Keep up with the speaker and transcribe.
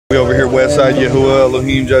We over here, Westside Yahuwah,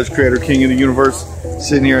 Elohim, Judge, Creator, King of the Universe,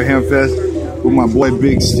 sitting here at Hamfest with my boy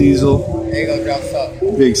Big Steezel.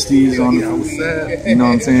 Big Steez on the, you know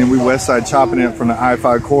what I'm saying? We Westside chopping it from the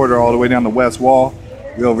I-5 corridor all the way down the West Wall.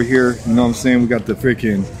 We over here, you know what I'm saying? We got the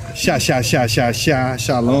freaking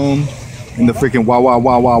Shalom in the freaking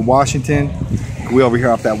Wah, Washington. We over here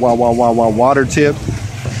off that Wah water tip.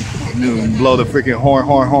 Blow the freaking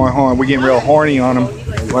horn. We're getting real horny on them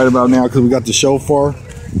right about now because we got the shofar.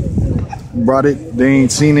 Brought it, they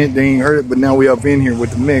ain't seen it, they ain't heard it, but now we up in here with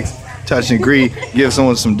the mix, touch and agree, give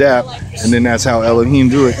someone some dap, and then that's how Elohim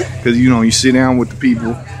do it. Because you know, you sit down with the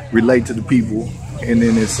people, relate to the people, and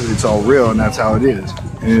then it's all real, and that's how it is.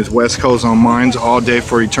 And it's West Coast on Minds all day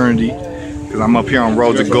for eternity. Because I'm up here on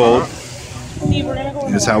Roads of Gold.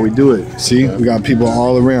 And that's how we do it. See, we got people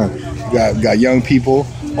all around. We got young people,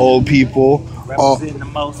 old people, all. The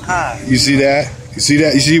Most High. You see that? You see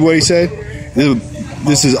that? You see what he said?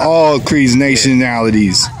 This is all creeds,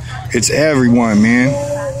 nationalities. It's everyone, man.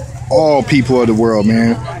 All people of the world,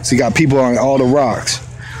 man. So you got people on all the rocks.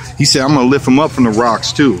 He said, I'm going to lift them up from the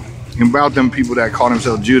rocks, too. And about them people that call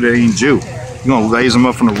themselves Jew, they ain't Jew. You're going to raise them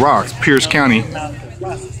up from the rocks. Pierce County,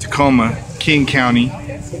 Tacoma, King County,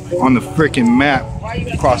 on the freaking map,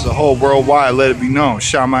 across the whole worldwide, let it be known.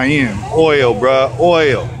 Shamayim. Oil, bruh.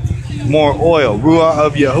 Oil. More oil. Ruah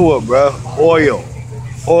of Yahuwah, bruh. Oil.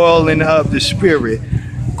 Oiling up the spirit,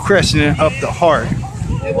 crescenting up the heart,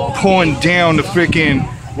 pouring down the freaking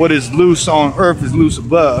what is loose on earth is loose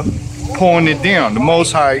above, pouring it down. The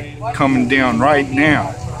Most High coming down right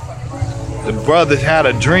now. The brothers had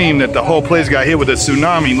a dream that the whole place got hit with a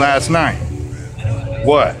tsunami last night.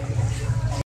 What?